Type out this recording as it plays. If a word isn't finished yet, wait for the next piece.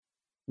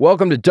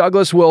Welcome to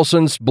Douglas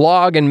Wilson's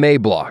Blog and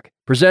Mablog,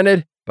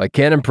 presented by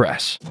Canon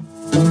Press.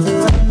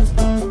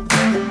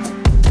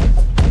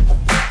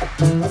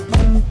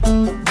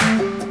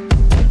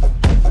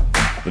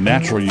 The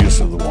Natural Use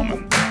of the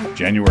Woman,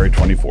 January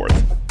 24th,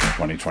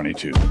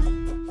 2022.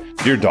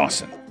 Dear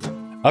Dawson,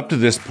 up to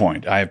this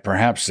point, I have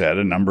perhaps said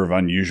a number of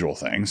unusual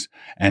things,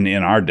 and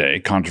in our day,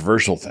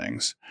 controversial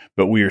things,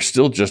 but we are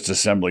still just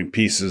assembling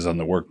pieces on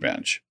the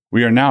workbench.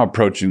 We are now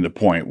approaching the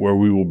point where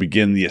we will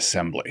begin the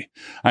assembly.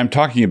 I'm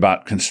talking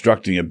about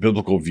constructing a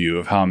biblical view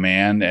of how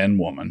man and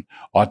woman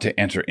ought to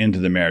enter into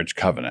the marriage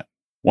covenant.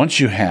 Once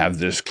you have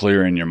this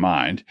clear in your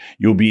mind,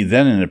 you'll be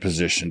then in a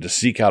position to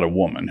seek out a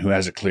woman who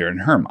has it clear in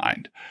her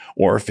mind.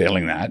 Or,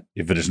 failing that,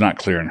 if it is not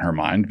clear in her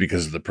mind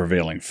because of the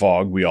prevailing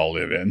fog we all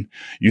live in,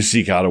 you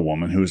seek out a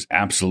woman who is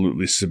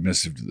absolutely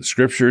submissive to the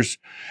Scriptures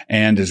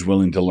and is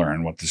willing to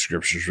learn what the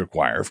Scriptures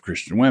require of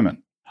Christian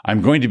women.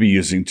 I'm going to be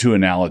using two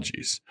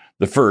analogies.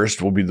 The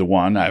first will be the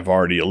one I've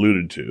already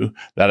alluded to,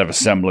 that of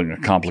assembling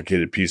a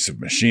complicated piece of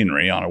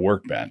machinery on a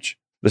workbench.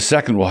 The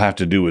second will have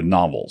to do with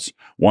novels,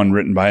 one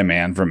written by a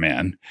man for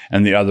men,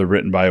 and the other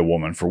written by a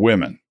woman for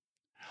women.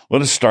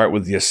 Let us start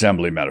with the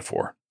assembly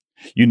metaphor.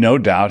 You no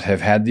doubt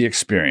have had the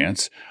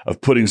experience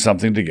of putting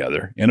something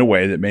together in a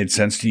way that made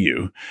sense to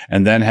you,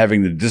 and then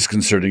having the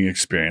disconcerting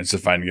experience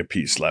of finding a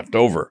piece left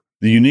over.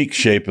 The unique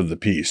shape of the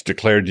piece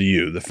declared to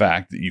you the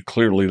fact that you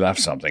clearly left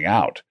something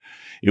out.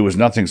 It was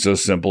nothing so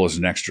simple as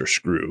an extra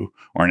screw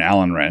or an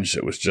Allen wrench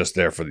that was just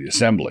there for the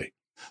assembly.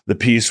 The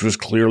piece was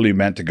clearly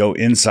meant to go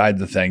inside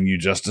the thing you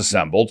just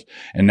assembled,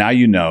 and now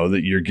you know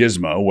that your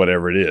gizmo,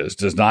 whatever it is,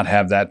 does not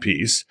have that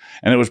piece,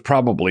 and it was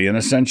probably an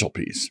essential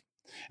piece.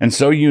 And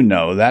so you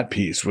know that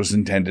piece was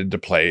intended to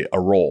play a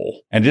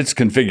role, and its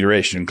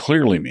configuration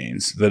clearly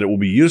means that it will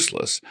be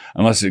useless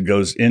unless it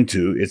goes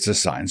into its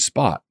assigned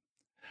spot.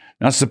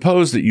 Now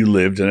suppose that you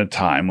lived in a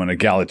time when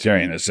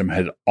egalitarianism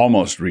had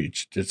almost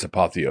reached its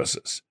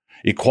apotheosis.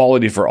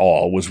 Equality for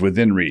all was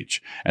within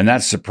reach, and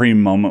that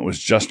supreme moment was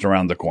just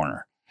around the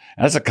corner.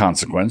 As a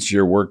consequence,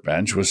 your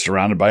workbench was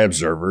surrounded by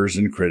observers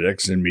and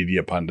critics and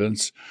media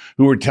pundits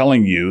who were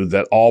telling you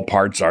that all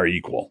parts are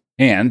equal.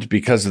 And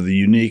because of the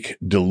unique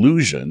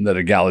delusion that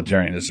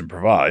egalitarianism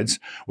provides,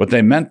 what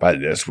they meant by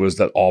this was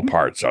that all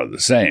parts are the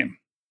same.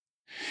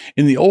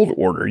 In the old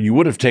order, you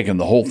would have taken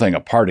the whole thing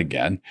apart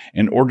again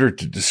in order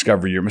to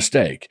discover your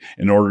mistake,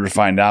 in order to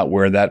find out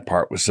where that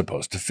part was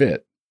supposed to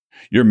fit.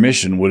 Your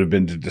mission would have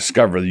been to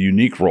discover the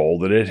unique role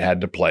that it had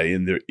to play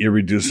in the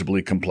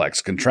irreducibly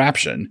complex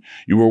contraption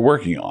you were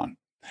working on.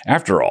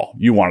 After all,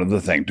 you wanted the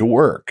thing to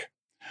work.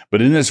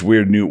 But in this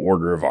weird new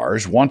order of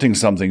ours, wanting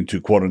something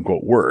to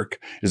quote-unquote work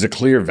is a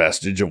clear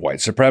vestige of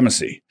white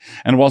supremacy.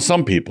 And while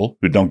some people,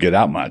 who don't get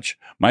out much,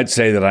 might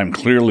say that I'm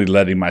clearly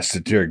letting my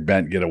satiric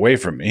bent get away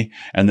from me,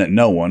 and that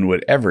no one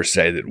would ever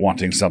say that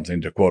wanting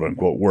something to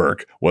quote-unquote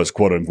work was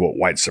quote-unquote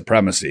white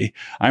supremacy,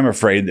 I'm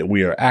afraid that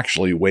we are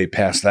actually way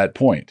past that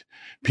point.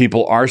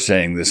 People are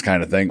saying this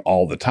kind of thing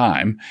all the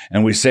time,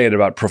 and we say it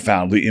about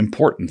profoundly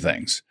important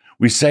things.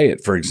 We say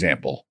it, for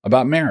example,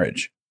 about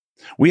marriage.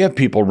 We have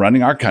people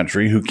running our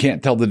country who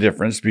can't tell the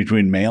difference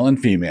between male and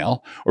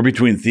female, or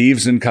between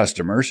thieves and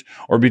customers,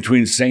 or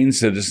between sane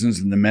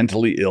citizens and the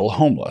mentally ill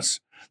homeless.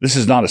 This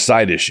is not a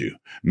side issue.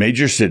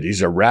 Major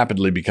cities are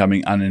rapidly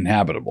becoming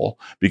uninhabitable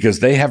because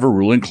they have a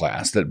ruling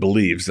class that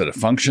believes that a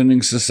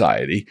functioning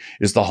society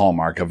is the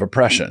hallmark of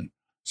oppression.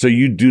 So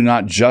you do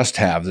not just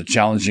have the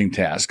challenging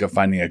task of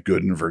finding a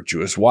good and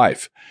virtuous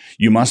wife.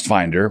 You must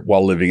find her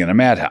while living in a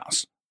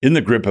madhouse. In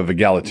the grip of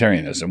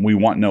egalitarianism, we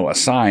want no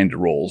assigned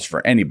roles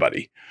for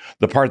anybody.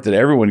 The part that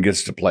everyone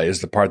gets to play is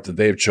the part that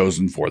they have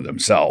chosen for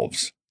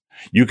themselves.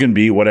 You can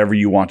be whatever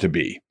you want to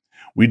be.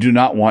 We do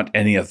not want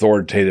any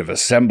authoritative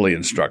assembly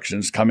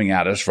instructions coming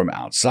at us from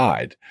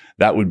outside.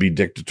 That would be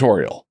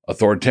dictatorial,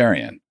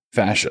 authoritarian,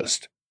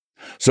 fascist.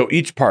 So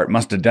each part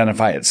must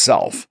identify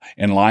itself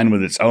in line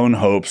with its own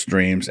hopes,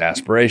 dreams,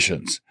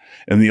 aspirations.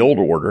 In the old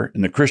order,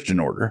 in the Christian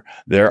order,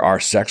 there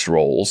are sex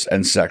roles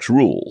and sex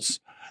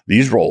rules.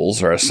 These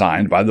roles are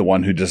assigned by the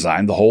one who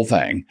designed the whole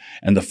thing,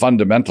 and the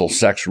fundamental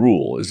sex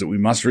rule is that we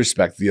must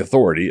respect the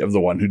authority of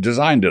the one who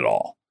designed it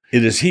all.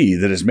 It is he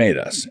that has made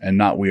us, and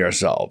not we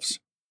ourselves.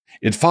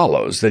 It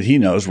follows that he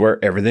knows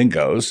where everything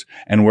goes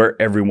and where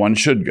everyone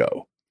should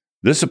go.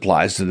 This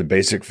applies to the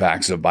basic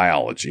facts of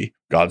biology.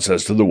 God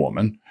says to the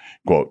woman,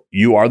 quote,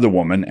 "You are the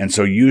woman, and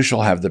so you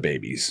shall have the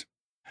babies."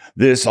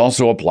 This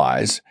also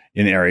applies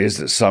in areas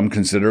that some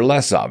consider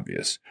less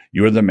obvious.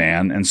 You are the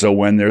man, and so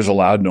when there's a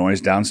loud noise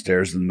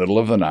downstairs in the middle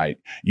of the night,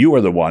 you are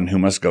the one who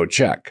must go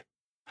check.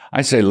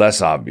 I say less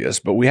obvious,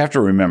 but we have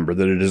to remember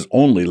that it is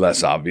only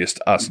less obvious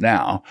to us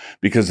now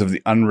because of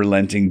the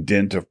unrelenting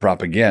dint of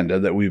propaganda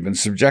that we've been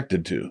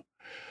subjected to.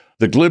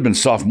 The glib and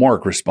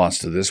sophomoric response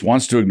to this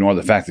wants to ignore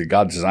the fact that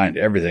God designed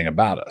everything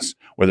about us,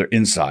 whether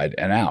inside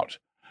and out.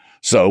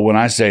 So when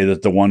I say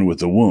that the one with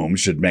the womb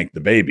should make the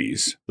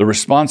babies, the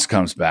response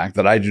comes back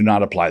that I do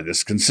not apply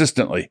this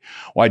consistently.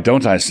 Why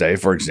don't I say,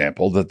 for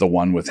example, that the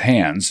one with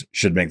hands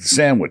should make the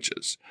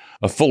sandwiches?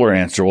 A fuller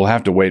answer will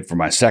have to wait for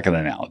my second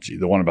analogy,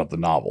 the one about the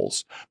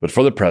novels. But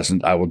for the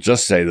present, I will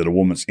just say that a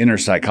woman's inner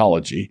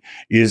psychology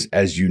is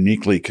as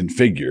uniquely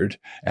configured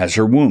as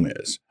her womb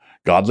is.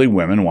 Godly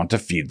women want to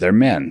feed their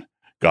men.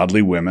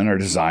 Godly women are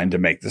designed to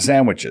make the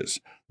sandwiches.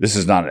 This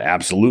is not an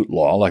absolute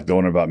law like the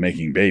one about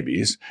making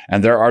babies,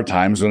 and there are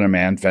times when a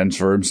man fends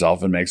for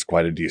himself and makes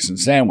quite a decent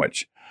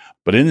sandwich.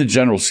 But in the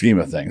general scheme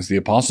of things, the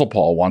Apostle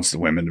Paul wants the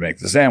women to make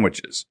the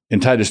sandwiches. In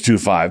Titus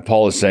 2:5,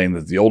 Paul is saying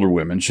that the older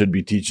women should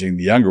be teaching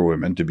the younger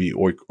women to be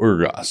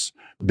oikos,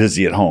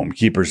 busy at home,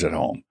 keepers at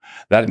home.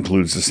 That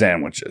includes the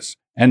sandwiches.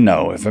 And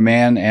no, if a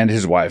man and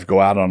his wife go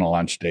out on a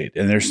lunch date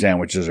and their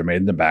sandwiches are made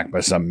in the back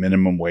by some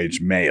minimum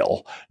wage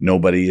male,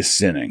 nobody is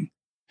sinning.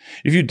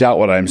 If you doubt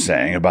what I'm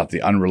saying about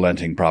the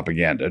unrelenting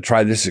propaganda,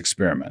 try this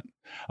experiment.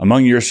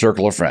 Among your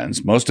circle of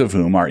friends, most of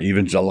whom are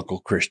evangelical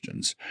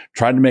Christians,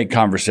 try to make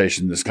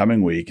conversation this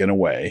coming week in a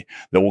way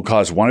that will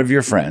cause one of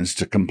your friends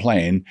to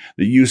complain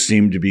that you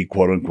seem to be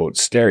quote-unquote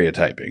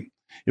stereotyping.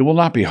 It will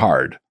not be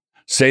hard.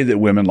 Say that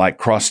women like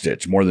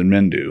cross-stitch more than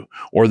men do,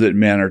 or that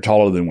men are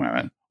taller than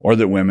women, or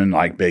that women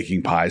like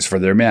baking pies for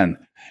their men.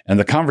 And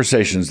the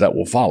conversations that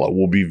will follow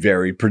will be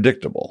very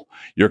predictable.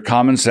 Your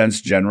common sense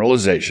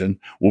generalization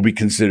will be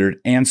considered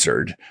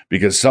answered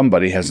because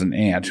somebody has an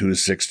aunt who is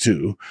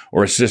 6'2"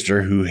 or a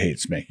sister who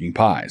hates making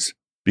pies.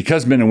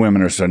 Because men and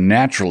women are so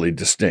naturally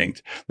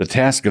distinct, the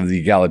task of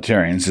the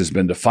egalitarians has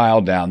been to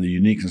file down the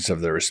uniqueness of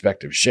their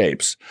respective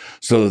shapes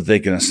so that they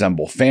can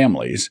assemble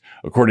families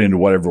according to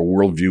whatever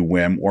worldview,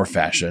 whim, or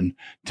fashion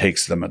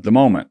takes them at the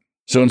moment.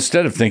 So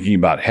instead of thinking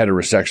about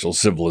heterosexual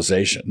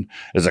civilization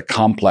as a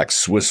complex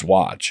Swiss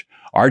watch,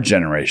 our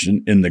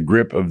generation, in the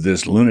grip of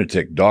this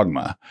lunatic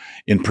dogma,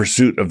 in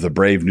pursuit of the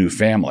brave new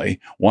family,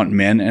 want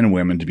men and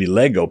women to be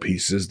Lego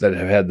pieces that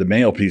have had the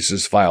male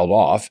pieces filed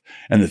off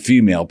and the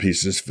female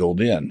pieces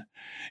filled in.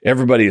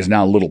 Everybody is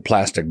now a little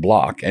plastic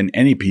block, and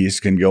any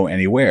piece can go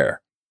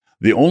anywhere.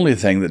 The only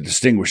thing that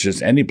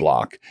distinguishes any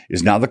block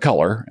is now the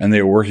color, and they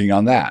are working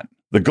on that.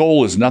 The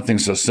goal is nothing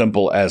so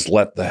simple as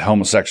let the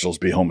homosexuals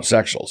be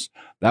homosexuals.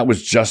 That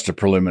was just a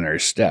preliminary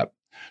step.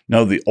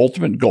 No, the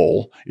ultimate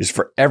goal is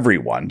for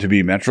everyone to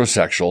be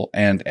metrosexual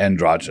and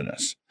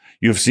androgynous.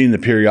 You have seen the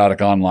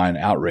periodic online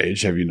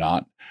outrage, have you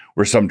not,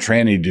 where some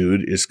tranny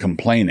dude is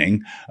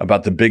complaining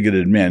about the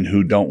bigoted men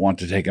who don't want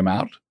to take him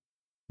out?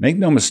 Make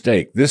no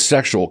mistake, this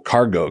sexual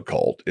cargo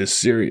cult is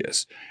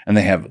serious, and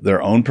they have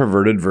their own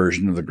perverted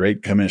version of the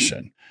Great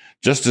Commission.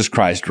 Just as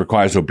Christ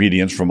requires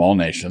obedience from all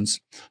nations,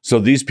 so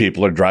these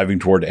people are driving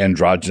toward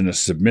androgynous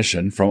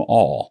submission from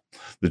all.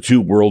 The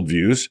two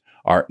worldviews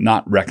are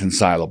not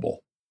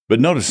reconcilable. But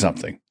notice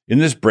something. In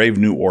this brave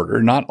new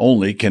order, not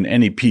only can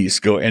any piece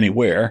go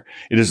anywhere,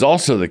 it is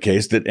also the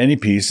case that any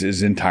piece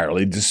is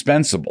entirely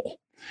dispensable.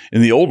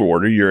 In the old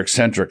order, your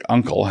eccentric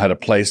uncle had a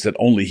place that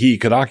only he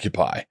could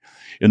occupy.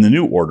 In the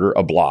new order,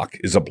 a block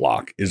is a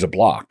block is a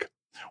block.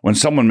 When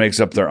someone makes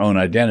up their own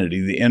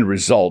identity, the end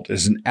result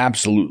is an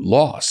absolute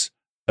loss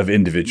of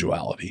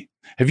individuality.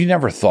 Have you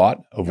never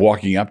thought of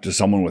walking up to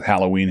someone with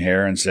Halloween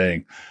hair and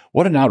saying,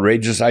 "What an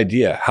outrageous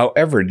idea.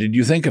 However did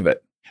you think of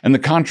it?" And the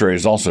contrary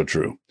is also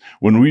true.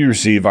 When we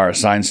receive our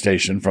assigned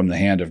station from the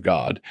hand of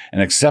God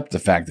and accept the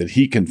fact that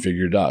He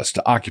configured us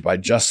to occupy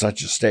just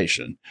such a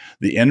station,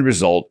 the end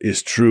result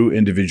is true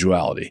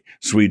individuality,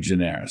 sui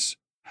generis.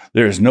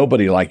 There is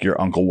nobody like your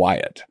Uncle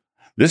Wyatt.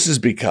 This is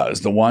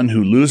because the one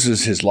who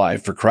loses his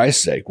life for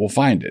Christ's sake will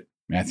find it.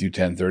 Matthew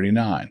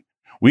 10:39.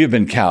 We have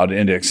been cowed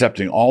into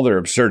accepting all their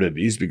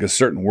absurdities because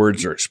certain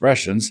words or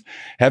expressions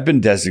have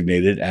been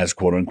designated as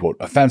quote-unquote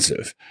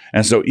offensive,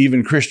 and so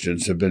even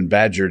Christians have been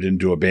badgered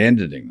into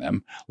abandoning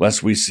them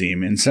lest we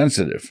seem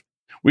insensitive.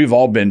 We've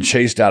all been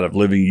chased out of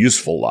living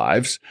useful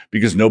lives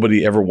because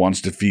nobody ever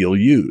wants to feel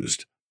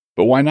used.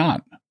 But why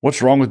not?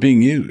 What's wrong with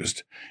being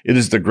used? It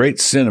is the great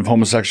sin of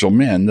homosexual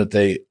men that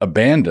they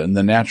abandon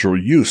the natural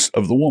use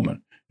of the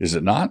woman, is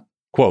it not?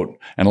 Quote,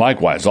 and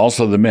likewise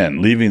also the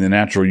men, leaving the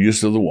natural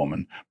use of the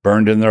woman,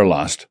 burned in their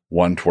lust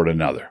one toward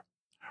another.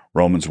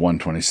 Romans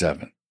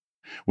 1:27.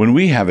 When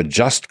we have a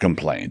just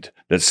complaint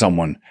that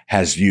someone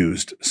has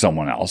used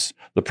someone else,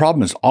 the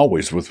problem is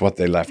always with what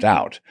they left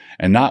out,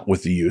 and not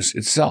with the use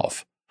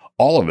itself.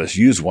 All of us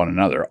use one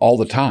another all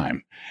the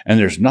time, and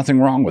there's nothing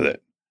wrong with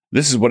it.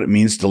 This is what it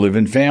means to live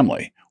in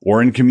family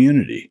or in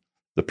community.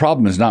 The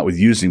problem is not with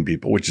using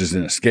people, which is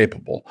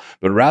inescapable,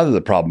 but rather the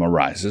problem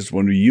arises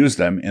when we use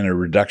them in a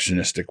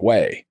reductionistic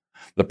way.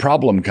 The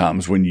problem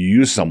comes when you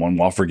use someone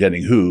while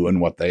forgetting who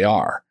and what they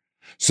are.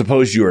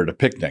 Suppose you are at a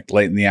picnic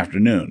late in the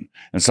afternoon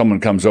and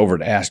someone comes over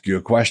to ask you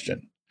a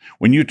question.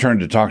 When you turn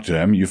to talk to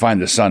him, you find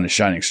the sun is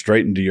shining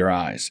straight into your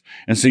eyes,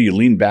 and so you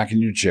lean back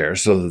in your chair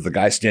so that the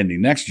guy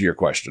standing next to your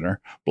questioner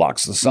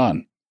blocks the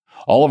sun.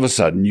 All of a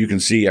sudden, you can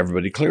see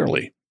everybody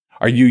clearly.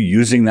 Are you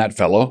using that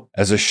fellow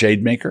as a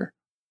shade maker?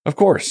 Of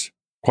course.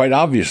 Quite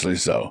obviously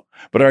so.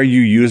 But are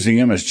you using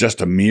him as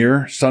just a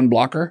mere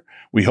sunblocker?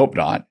 We hope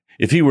not.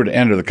 If he were to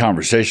enter the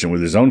conversation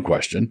with his own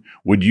question,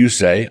 would you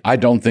say, I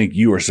don't think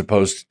you are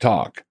supposed to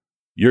talk.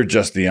 You're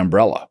just the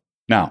umbrella.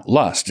 Now,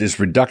 lust is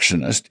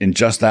reductionist in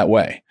just that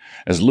way.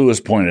 As Lewis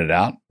pointed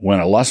out, when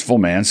a lustful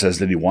man says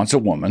that he wants a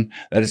woman,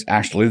 that is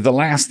actually the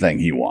last thing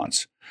he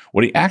wants.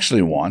 What he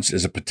actually wants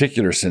is a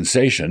particular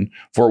sensation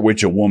for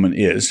which a woman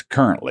is,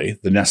 currently,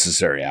 the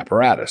necessary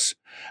apparatus.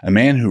 A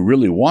man who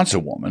really wants a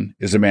woman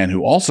is a man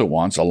who also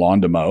wants a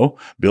lawn to mow,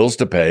 bills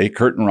to pay,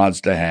 curtain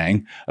rods to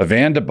hang, a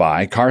van to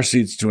buy, car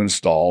seats to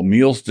install,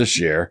 meals to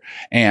share,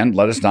 and,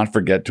 let us not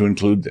forget to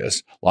include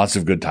this, lots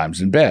of good times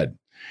in bed.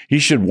 He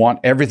should want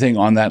everything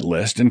on that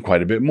list and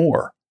quite a bit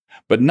more.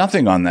 But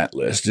nothing on that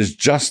list is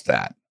just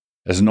that.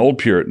 As an old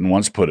Puritan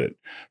once put it,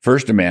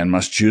 first a man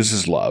must choose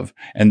his love,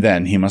 and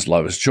then he must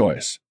love his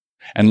choice.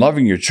 And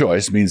loving your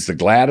choice means the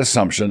glad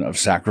assumption of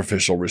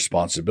sacrificial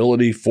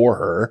responsibility for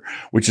her,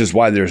 which is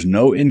why there's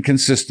no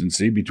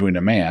inconsistency between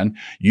a man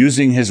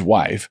using his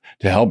wife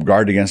to help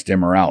guard against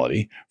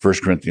immorality,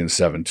 1 Corinthians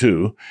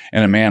 7:2,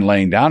 and a man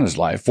laying down his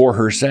life for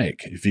her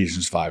sake,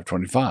 Ephesians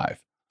 5:25.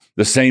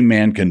 The same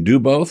man can do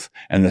both,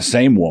 and the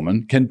same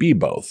woman can be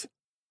both.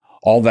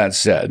 All that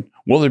said,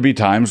 will there be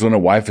times when a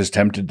wife is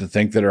tempted to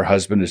think that her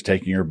husband is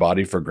taking her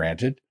body for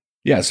granted?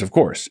 Yes, of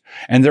course.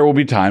 And there will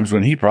be times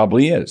when he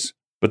probably is.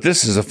 But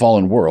this is a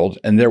fallen world,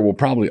 and there will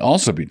probably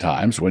also be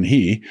times when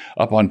he,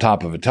 up on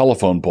top of a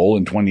telephone pole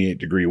in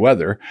 28-degree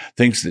weather,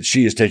 thinks that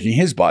she is taking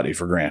his body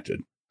for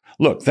granted.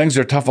 Look, things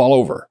are tough all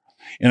over.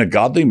 In a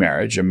godly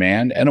marriage, a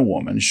man and a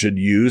woman should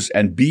use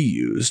and be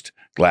used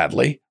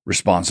gladly,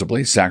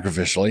 responsibly,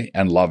 sacrificially,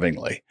 and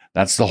lovingly.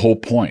 That's the whole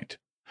point.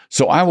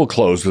 So I will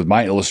close with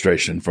my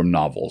illustration from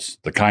novels,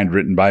 the kind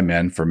written by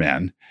men for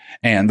men,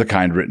 and the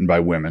kind written by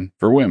women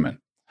for women.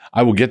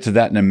 I will get to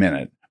that in a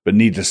minute, but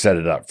need to set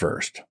it up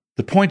first.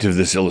 The point of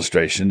this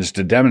illustration is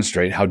to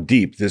demonstrate how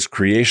deep this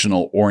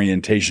creational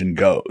orientation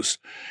goes.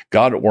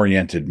 God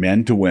oriented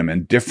men to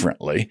women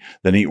differently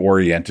than he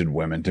oriented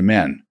women to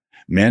men.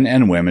 Men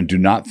and women do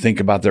not think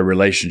about their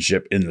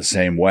relationship in the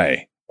same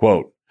way.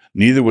 Quote,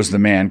 neither was the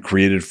man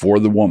created for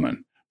the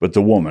woman, but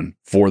the woman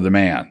for the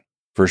man.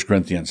 1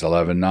 Corinthians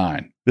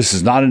 11:9. This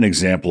is not an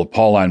example of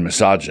Pauline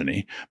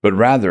misogyny, but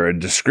rather a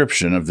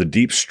description of the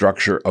deep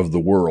structure of the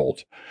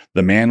world.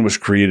 The man was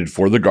created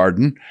for the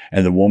garden,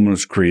 and the woman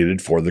was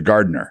created for the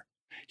gardener.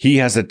 He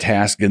has a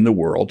task in the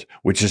world,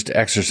 which is to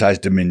exercise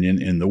dominion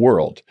in the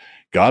world.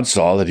 God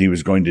saw that he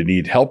was going to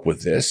need help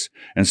with this,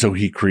 and so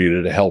he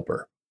created a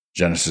helper.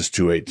 Genesis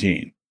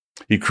 2:18.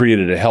 He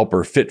created a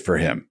helper fit for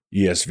him,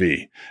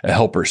 ESV, a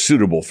helper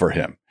suitable for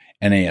him,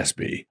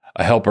 NASB,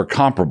 a helper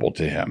comparable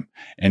to him,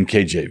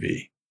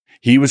 NKJV.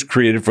 He was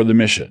created for the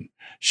mission.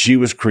 She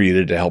was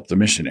created to help the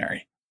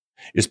missionary.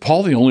 Is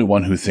Paul the only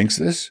one who thinks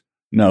this?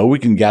 No, we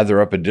can gather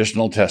up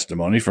additional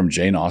testimony from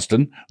Jane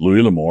Austen,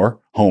 Louis L'Amour,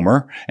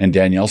 Homer, and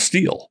Danielle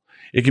Steele.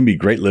 It can be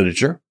great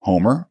literature,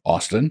 Homer,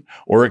 Austen,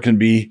 or it can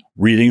be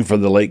reading for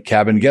the Lake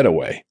Cabin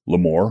Getaway,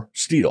 L'Amour,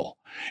 Steele.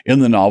 In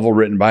the novel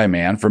written by a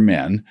man for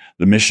men,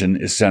 the mission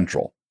is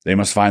central. They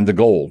must find the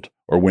gold,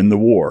 or win the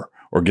war,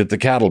 or get the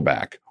cattle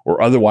back,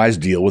 or otherwise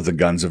deal with the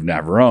guns of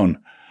Navarone.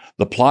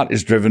 The plot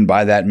is driven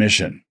by that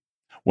mission.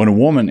 When a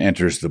woman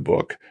enters the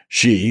book,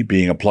 she,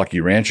 being a plucky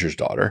rancher's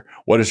daughter,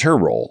 what is her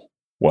role?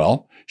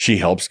 Well, she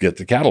helps get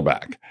the cattle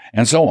back,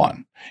 and so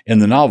on. In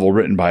the novel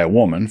written by a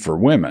woman for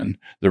women,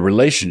 the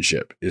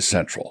relationship is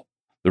central.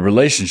 The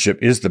relationship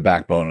is the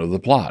backbone of the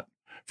plot.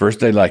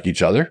 First they like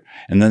each other,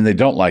 and then they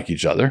don't like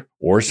each other,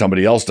 or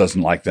somebody else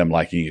doesn't like them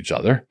liking each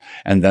other,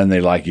 and then they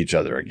like each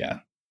other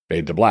again.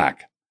 Fade to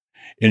black.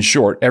 In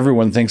short,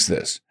 everyone thinks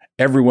this.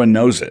 Everyone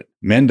knows it.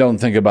 Men don't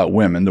think about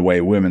women the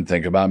way women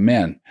think about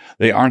men.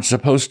 They aren't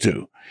supposed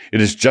to. It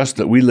is just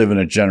that we live in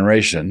a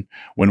generation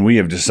when we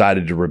have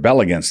decided to rebel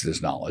against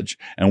this knowledge,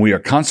 and we are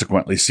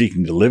consequently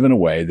seeking to live in a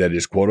way that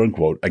is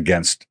quote-unquote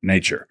against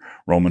nature.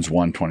 Romans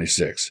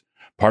 1:26.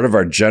 Part of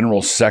our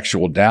general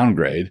sexual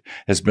downgrade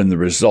has been the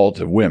result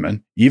of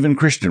women, even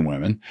Christian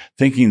women,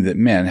 thinking that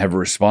men have a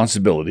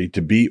responsibility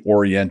to be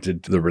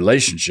oriented to the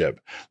relationship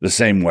the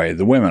same way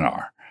the women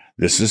are.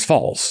 This is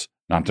false,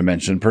 not to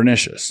mention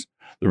pernicious.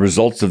 The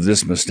results of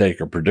this mistake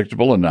are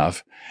predictable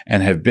enough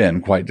and have been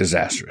quite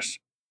disastrous.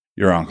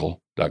 Your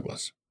Uncle,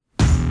 Douglas.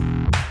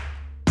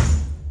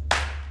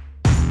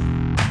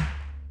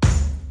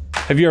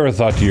 Have you ever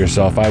thought to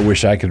yourself, I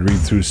wish I could read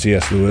through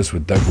C.S. Lewis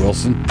with Doug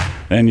Wilson?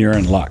 Then you're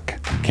in luck.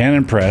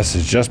 Canon Press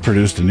has just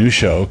produced a new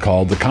show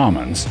called The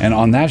Commons, and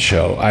on that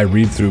show, I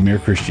read through Mere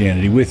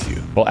Christianity with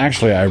you. Well,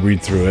 actually, I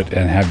read through it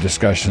and have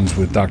discussions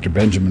with Dr.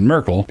 Benjamin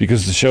Merkel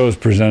because the show is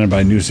presented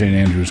by New St.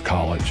 Andrews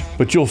College.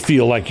 But you'll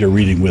feel like you're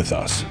reading with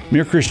us.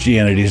 Mere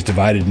Christianity is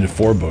divided into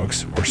 4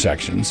 books, or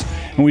sections,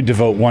 and we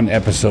devote 1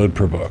 episode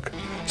per book.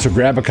 So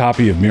grab a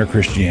copy of Mere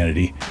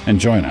Christianity and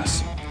join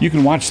us. You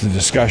can watch the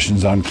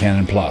discussions on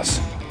Canon Plus.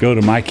 Go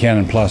to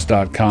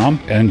mycanonplus.com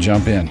and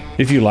jump in.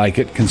 If you like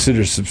it,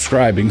 consider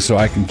subscribing so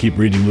I can keep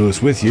reading Lewis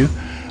with you.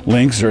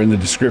 Links are in the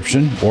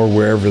description or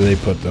wherever they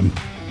put them.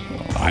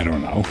 I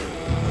don't know.